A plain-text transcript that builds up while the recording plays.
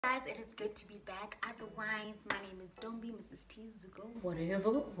Guys, it is good to be back. Otherwise, my name is Dombi, Mrs. T Zugo,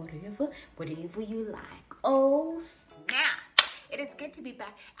 whatever you like. Oh snap, it is good to be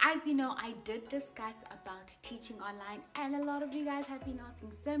back. As you know, I did discuss about teaching online, and a lot of you guys have been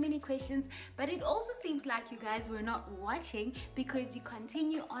asking so many questions, but it also seems like you guys were not watching because you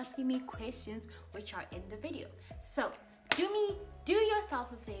continue asking me questions which are in the video. So do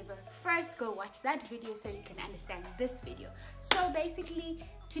yourself a favor, first go watch that video so you can understand this video. So basically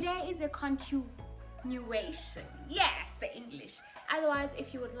today is a continuation, yes, the English. Otherwise,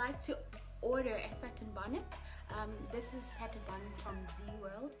 if you would like to order a satin bonnet, this is satin bonnet from Z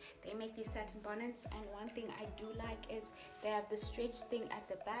World. They make these satin bonnets, and one thing I do like is they have the stretch thing at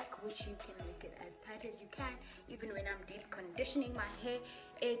the back which you can make it as tight as you can. Even when I'm deep conditioning my hair,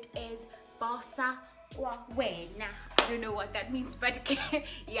 it is bossa wena. I don't know what that means, but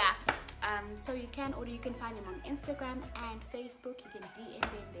yeah. So you can order, you can find them on Instagram and Facebook. You can DM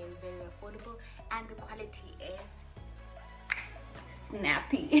them, they're very affordable and the quality is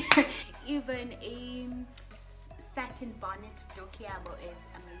snappy. Even a satin bonnet dokiabo is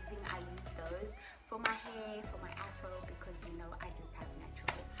amazing. I use those for my hair, for my afro, because you know I just have natural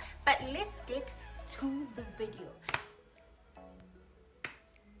hair. But let's get to the video.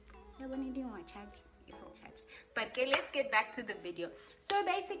 But okay, let's get back to the video. So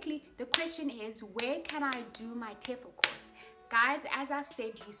basically the question is, where can I do my Tefl course? Guys, as I've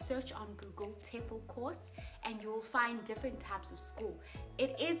said, you search on Google Tefl course and you'll find different types of school.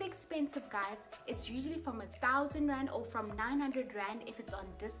 It is expensive, guys. It's usually from 1,000 Rand or from 900 Rand if it's on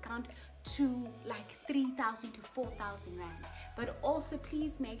discount to like 3,000 to 4,000 Rand. But also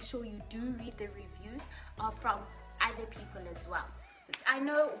please make sure you do read the reviews from other people as well. I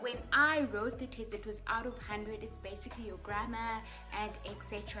know when I wrote the test, it was out of 100. It's basically your grammar and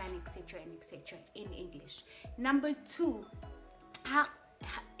etc and etc and etc in English. Number two, how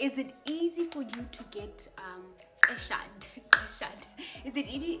is it easy for you to get is it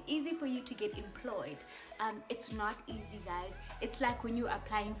easy for you to get employed? It's not easy, guys. It's like when you're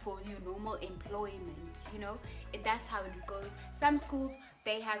applying for your normal employment, you know, that's how it goes. Some schools,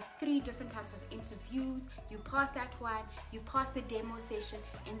 they have 3 different types of interviews. You pass that one, you pass the demo session,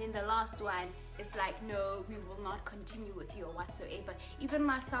 and then the last one is like, no, we will not continue with you or whatsoever. Even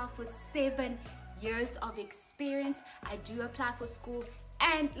myself with 7 years of experience, I do apply for school,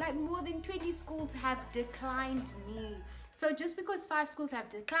 and like more than 20 schools have declined me. So just because 5 schools have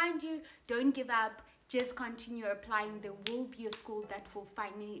declined you, don't give up. Just continue applying. There will be a school that will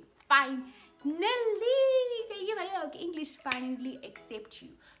finally accept you.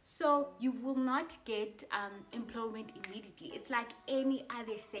 So you will not get employment immediately. It's like any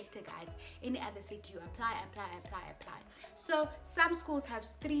other sector, guys. Any other sector, you apply. So some schools have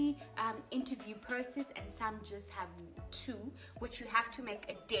 3 interview process and some just have 2, which you have to make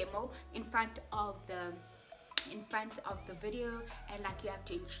a demo in front of the video, and like you have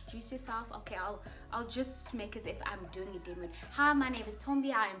to introduce yourself. Okay, I'll just make as if I'm doing a demo. Hi, my name is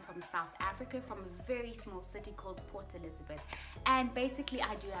Tombi. I am from South Africa, from a very small city called Port Elizabeth, and basically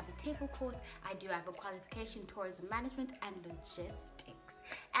I do have a Tefl course. I do have a qualification tourism management and logistics.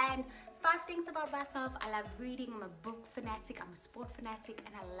 And 5 things about myself: I love reading, I'm a book fanatic, I'm a sport fanatic,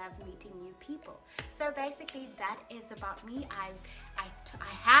 and I love meeting new people. So basically that is about me. I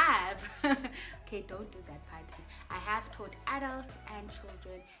have okay, don't do that party. I have taught adults and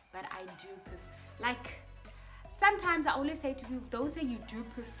children, but I do like, sometimes I always say to people, don't say you do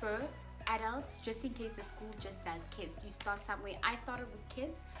prefer adults, just in case the school just does kids. You start somewhere. I started with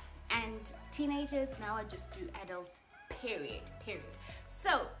kids and teenagers, now I just do adults, period.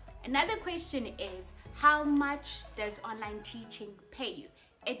 So another question is, how much does online teaching pay you?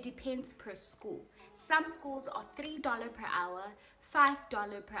 It depends per school. Some schools are $3 per hour,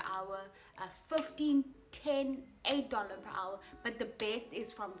 $5 per hour, 15, 10, $8 per hour, but the best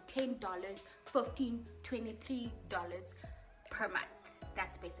is from $10, $15, $23 per month.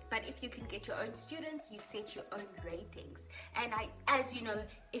 That's basic. But if you can get your own students, you set your own ratings. And as you know,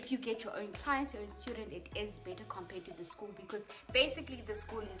 if you get your own clients, your own student, it is better compared to the school, because basically the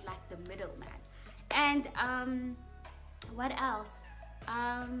school is like the middleman. And what else?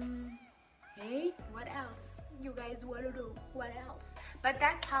 Hey, what else? You guys want to know what else? But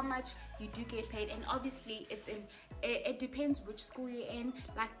that's how much you do get paid, and obviously it depends which school you're in.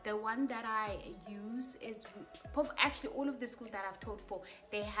 Like the one that I use is, actually all of the schools that I've taught for,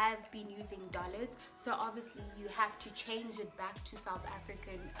 they have been using dollars, so obviously you have to change it back to South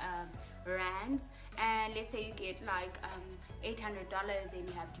African rands. And let's say you get like $800, then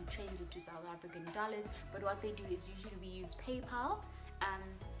you have to change it to South African dollars. But what they do is, usually we use PayPal,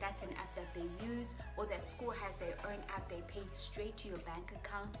 That's an app that they use, or that school has their own app they pay straight to your bank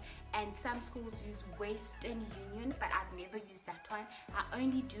account. And some schools use Western Union, but I've never used that one. I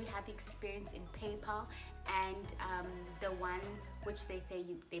only do have experience in PayPal and the one which they say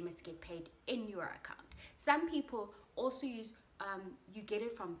they must get paid in your account. Some people also use you get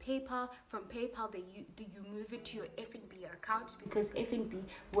it from PayPal. From PayPal, you move it to your F&B account, because F&B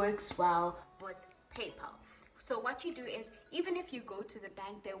works well with PayPal. So what you do is, even if you go to the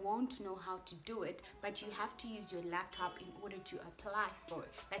bank, they won't know how to do it, but you have to use your laptop in order to apply for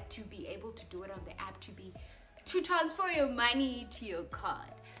it, like to be able to do it on the app, to transfer your money to your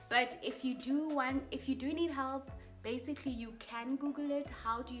card. But if you do need help, basically you can Google it.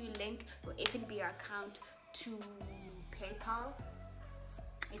 How do you link your F&B account to PayPal?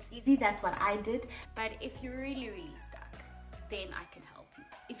 It's easy. That's what I did. But if you're really stuck, then I can help you.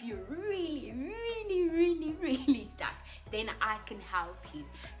 If you're really stuck, then I can help you.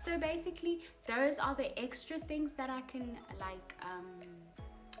 So basically, those are the extra things that I can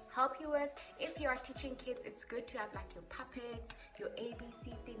help you with. If you are teaching kids, it's good to have like your puppets, your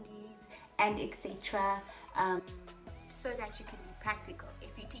ABC thingies, and etc. So that you can be practical.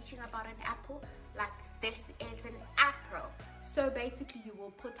 If you're teaching about an apple, like this is an apple. So basically you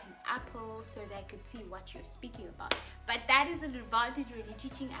will put an apple so they can see what you're speaking about. But that is an advantage when you're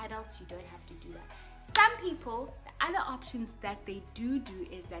teaching adults. You don't have to do that. Some people, the other options that they do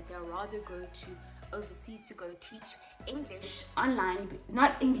is that they'll rather go to overseas to go teach English online.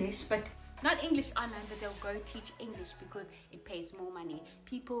 Not English online, but they'll go teach English because it pays more money.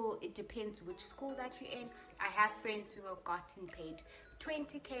 It depends which school that you're in. I have friends who have gotten paid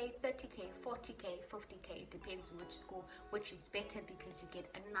 20k, 30k, 40k, 50k. It depends which school, which is better because you get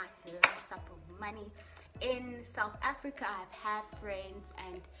a nice lump sum of money. In South Africa, I've had friends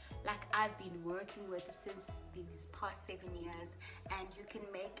and like I've been working with since these past 7 years, and you can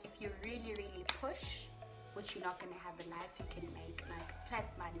make, if you really push, which you're not going to have a life, you can make like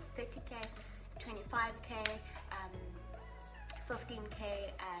plus minus 30k, 25k,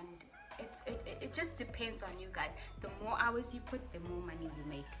 15k, and it just depends on you guys. The more hours you put, the more money you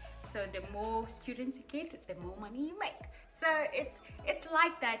make. So the more students you get, the more money you make. So it's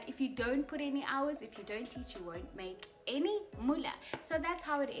like that. If you don't put any hours, if you don't teach, you won't make any moolah. So that's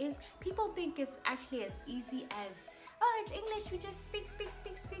how it is. People think it's actually as easy as, oh, it's English, we just speak.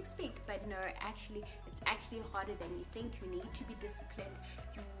 But no, actually, it's actually harder than you think. You need to be disciplined.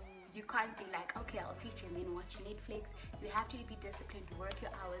 You can't be like, okay, I'll teach and then watch Netflix. You have to be disciplined, work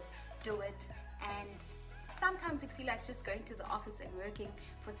your hours, do it. And sometimes it feels like just going to the office and working.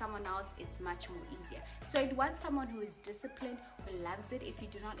 For someone else, it's much more easier. So it wants someone who is disciplined, who loves it. If you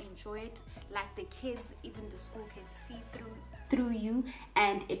do not enjoy it, like the kids, even the school kids, see through you,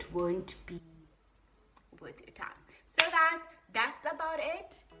 and it won't be worth your time. So guys, that's about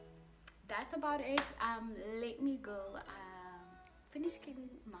it. Let me go finish cleaning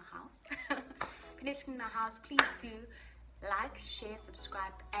my house. Please do like, share,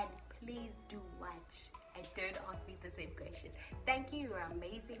 subscribe, and please do watch. And don't ask me the same question. Thank you, you're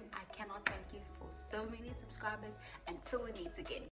amazing. I cannot thank you for so many subscribers. Until we meet again.